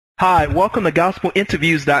Hi, welcome to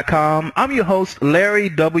GospelInterviews.com. I'm your host, Larry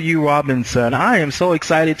W. Robinson. I am so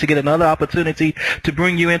excited to get another opportunity to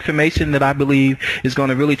bring you information that I believe is going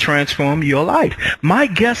to really transform your life. My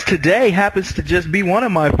guest today happens to just be one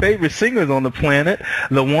of my favorite singers on the planet,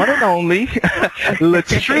 the one and only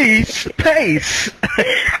Latrice Pace.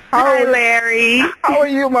 Hi, Larry. How are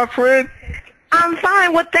you, my friend? I'm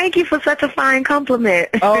fine. Well, thank you for such a fine compliment.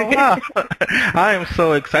 Oh, wow. I am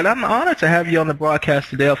so excited. I'm honored to have you on the broadcast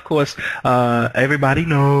today. Of course, everybody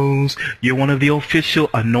knows you're one of the official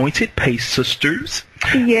Anointed Pace Sisters.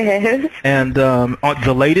 Yes. And on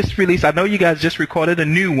the latest release, I know you guys just recorded a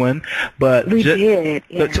new one, but we did.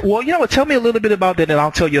 Yeah. Well, you know what? Tell me a little bit about that, and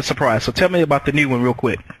I'll tell you a surprise. So tell me about the new one real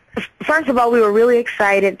quick. First of all, we were really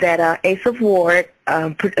excited that Ace of Ward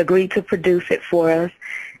agreed to produce it for us.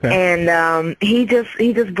 Okay. And he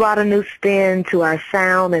just brought a new spin to our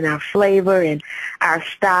sound and our flavor and our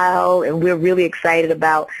style, and we're really excited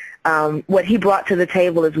about what he brought to the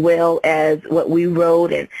table as well as what we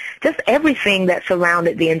wrote and just everything that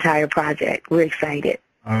surrounded the entire project. We're excited.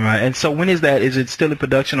 All right. And so when is that? Is it still in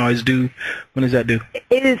production, or is due? When is that due?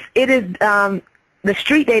 It is. The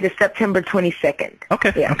street date is September 22nd.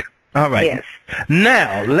 Okay. Yeah. Okay. All right. Yes.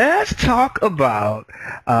 Now, let's talk about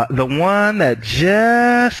the one that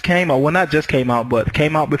just came out. Well, not just came out, but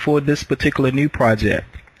came out before this particular new project.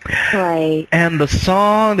 Right. And the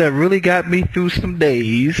song that really got me through some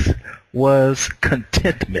days was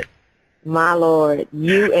Contentment. My Lord,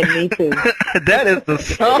 you and me too. That is the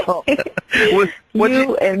song.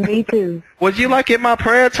 You and me too. Was you like in my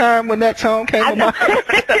prayer time when that song came about?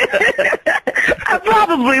 I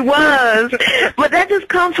probably was, but that just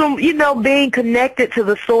comes from, being connected to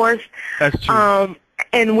the source. That's true.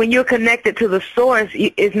 And when you're connected to the source,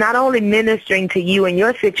 it's not only ministering to you and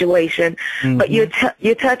your situation, but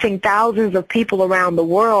you're touching thousands of people around the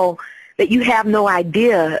world that you have no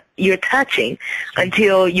idea you're touching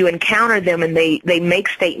until you encounter them and they make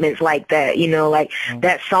statements like that,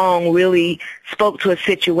 that song really spoke to a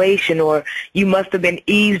situation, or you must have been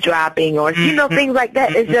eavesdropping, or, things like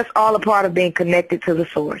that. It's just all a part of being connected to the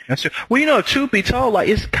source. That's true. Well, truth be told,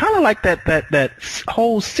 it's kind of like that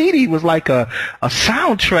whole CD was like a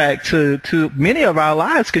soundtrack to many of our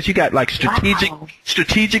lives, because you got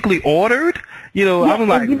strategically ordered, I'm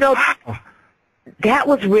like, wow. That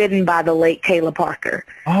was written by the late Kayla Parker.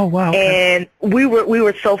 Oh, wow. Okay. And we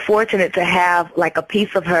were so fortunate to have like a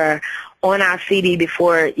piece of her on our CD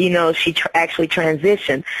before, she actually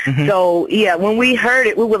transitioned. So, yeah, when we heard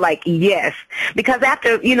it, we were like, yes. Because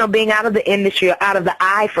after, being out of the industry or out of the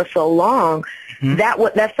eye for so long,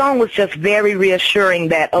 that song was just very reassuring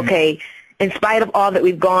that, okay, in spite of all that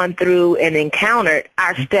we've gone through and encountered,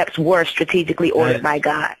 our steps were strategically ordered by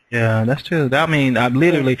God. Yeah, that's true. I mean, I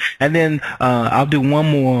literally, and then I'll do one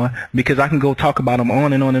more because I can go talk about them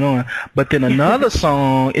on and on and on. But then another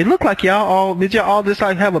song, it looked like did y'all all just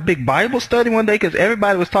like have a big Bible study one day, because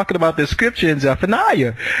everybody was talking about the scripture in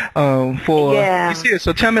Zephaniah you see it.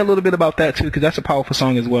 So tell me a little bit about that too, because that's a powerful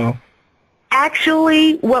song as well.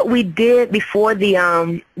 Actually, what we did before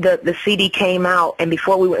the CD came out and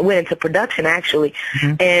before we went into production, actually,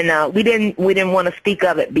 and we didn't want to speak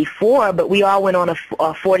of it before, but we all went on a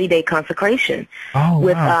 40-day consecration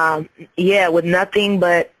with with nothing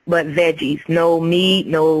but veggies, no meat,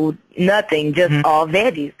 no nothing, just all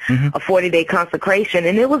veggies. A 40-day consecration,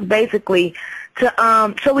 and it was basically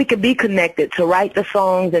to so we could be connected, to write the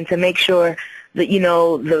songs and to make sure that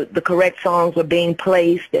the correct songs were being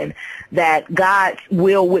placed, and that God's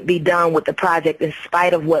will would be done with the project in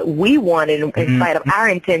spite of what we wanted, in spite of our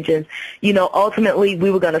intentions. Ultimately we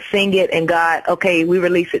were going to sing it, and God, okay, we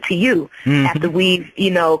release it to you after we've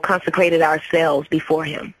consecrated ourselves before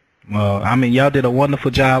Him. Well, I mean, y'all did a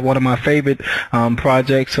wonderful job. One of my favorite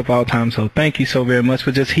projects of all time. So thank you so very much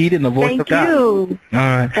for just heeding the voice of God. Thank you. All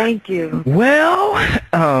right. Thank you.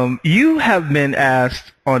 Well, you have been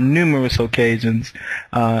asked on numerous occasions,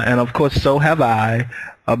 and of course so have I,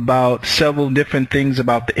 about several different things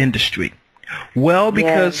about the industry. Well,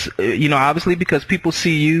 because, obviously because people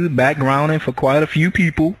see you backgrounding for quite a few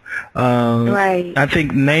people. Right. I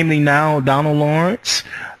think namely now Donald Lawrence.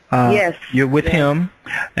 Yes. You're with him.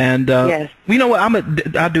 And yes. You know what?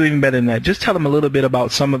 I'll do even better than that. Just tell them a little bit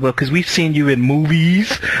about some of the, because we've seen you in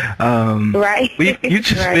movies. Right. You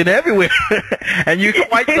just been everywhere, and you're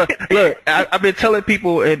quite the look. I've been telling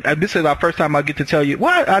people, and this is our first time I get to tell you.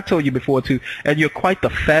 Well, I told you before too, and you're quite the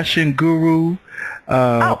fashion guru.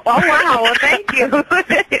 Oh wow! Well, thank you.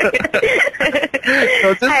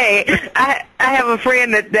 Hey, I have a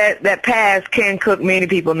friend that passed, Ken Cook. Many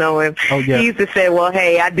people know him. Oh, yeah. He used to say, "Well,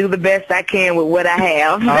 hey, I do the best I can with what I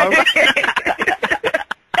have." All right.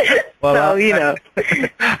 Well, So, you know.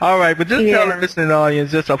 all right, but just tell the Yeah. listening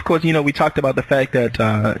audience, just of course, we talked about the fact that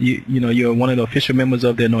you're one of the official members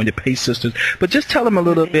of the Anointed Pace Sisters, but just tell them a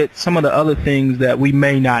little bit some of the other things that we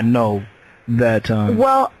may not know that.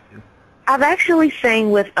 Well, I've actually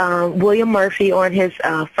sang with William Murphy on his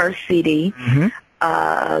first CD. Mm-hmm.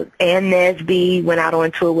 Ann Nesby went out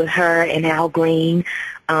on tour with her and Al Green.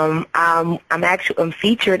 I'm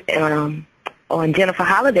featured on Jennifer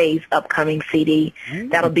Holliday's upcoming CD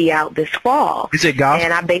that'll be out this fall. Is it gospel?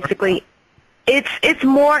 And I basically, it's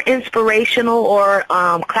more inspirational or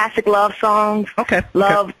classic love songs,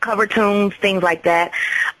 love cover tunes, things like that.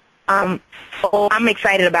 So I'm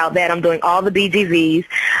excited about that. I'm doing all the BGVs.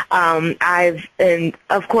 And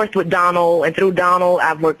of course with Donald, and through Donald,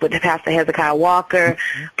 I've worked with Pastor Hezekiah Walker,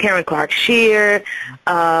 Karen Clark Sheard,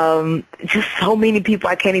 just so many people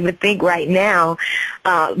I can't even think right now.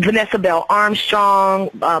 Vanessa Bell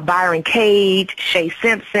Armstrong, Byron Cage, Shay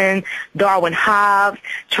Simpson, Darwin Hobbs,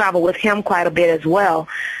 travel with him quite a bit as well.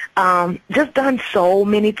 Just done so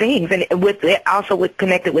many things, and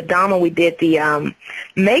connected with Donald, we did the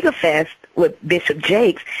Mega Fest with Bishop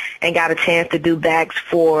Jakes, and got a chance to do backs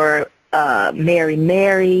for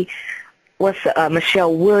Mary,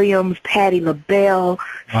 Michelle Williams, Patti LaBelle,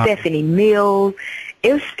 Stephanie Mills.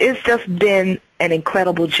 It's just been an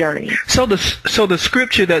incredible journey. So the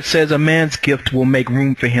scripture that says a man's gift will make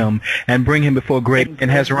room for him and bring him before great and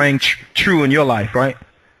has rang true in your life, right?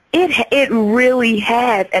 It really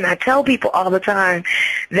has, and I tell people all the time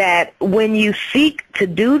that when you seek to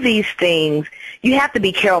do these things, you have to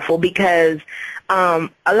be careful because a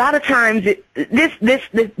lot of times this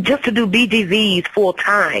just to do BGVs full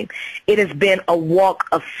time, it has been a walk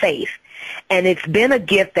of faith, and it's been a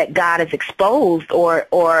gift that God has exposed or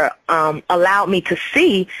allowed me to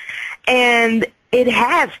see, and it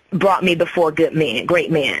has brought me before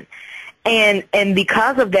great men, and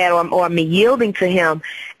because of that, or me yielding to Him.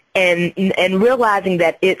 And realizing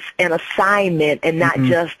that it's an assignment and not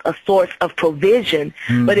just a source of provision,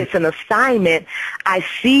 but it's an assignment, I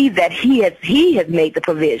see that He has made the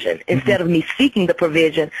provision. Instead of me seeking the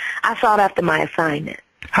provision, I sought after my assignment.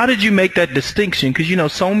 How did you make that distinction?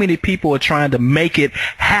 Because, so many people are trying to make it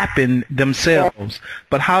happen themselves.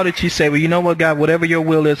 But how did you say, well, you know what, God, whatever your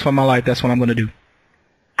will is for my life, that's what I'm going to do?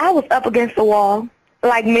 I was up against the wall.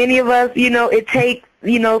 Like many of us, it takes,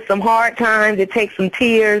 some hard times. It takes some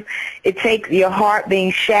tears. It takes your heart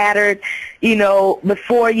being shattered,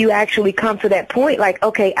 before you actually come to that point. Like,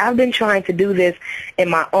 okay, I've been trying to do this in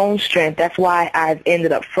my own strength. That's why I've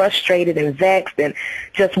ended up frustrated and vexed and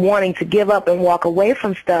just wanting to give up and walk away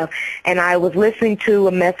from stuff. And I was listening to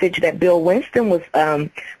a message that Bill Winston was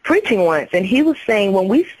preaching once, and he was saying when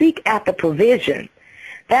we seek after provision,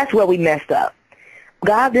 that's where we messed up.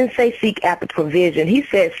 God didn't say seek after provision. He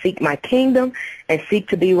said seek my kingdom and seek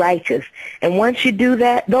to be righteous. And once you do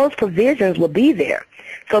that, those provisions will be there.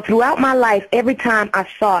 So throughout my life, every time I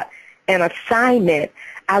sought an assignment,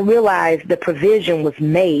 I realized the provision was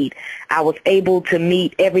made. I was able to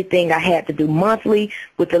meet everything I had to do monthly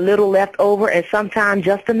with a little left over and sometimes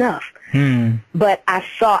just enough. But I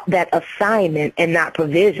sought that assignment and not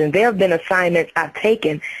provision. There have been assignments I've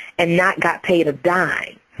taken and not got paid a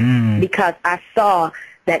dime. Because I saw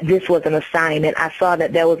that this was an assignment. I saw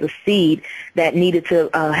that there was a seed that needed to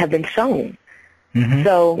have been sown.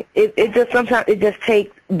 So it just sometimes it just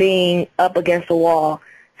takes being up against the wall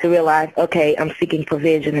to realize, okay, I'm seeking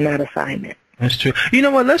provision and not assignment. That's true. You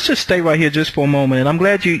know what? Let's just stay right here just for a moment. And I'm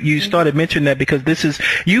glad you started mentioning that because this is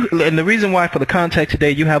you. And the reason why for the contact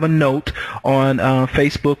today, you have a note on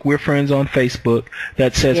Facebook. We're friends on Facebook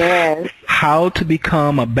that says how to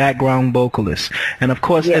become a background vocalist. And of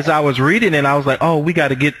course, as I was reading it, I was like, oh, we got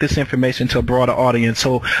to get this information to a broader audience.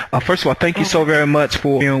 So first of all, thank you so very much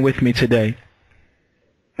for being with me today.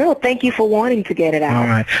 Well, thank you for wanting to get it out. All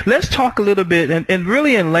right. Let's talk a little bit, and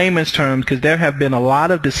really in layman's terms, because there have been a lot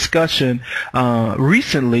of discussion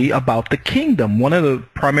recently about the kingdom. One of the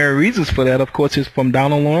primary reasons for that, of course, is from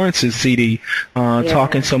Donald Lawrence's CD,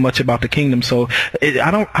 talking so much about the kingdom. So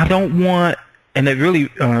I don't want, and it really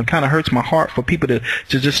kind of hurts my heart for people to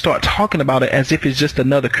just start talking about it as if it's just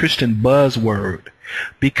another Christian buzzword.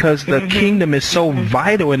 Because the kingdom is so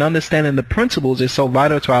vital, and understanding the principles is so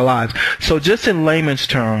vital to our lives. So just in layman's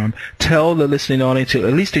term, tell the listening audience, at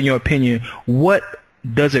least in your opinion, what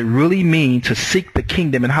does it really mean to seek the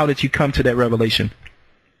kingdom, and how did you come to that revelation?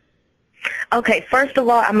 Okay, first of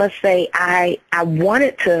all, I must say I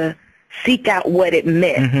wanted to seek out what it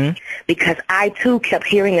meant because I, too, kept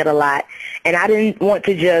hearing it a lot. And I didn't want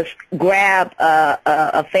to just grab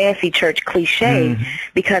a fancy church cliche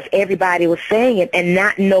because everybody was saying it and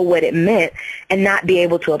not know what it meant and not be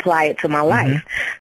able to apply it to my life.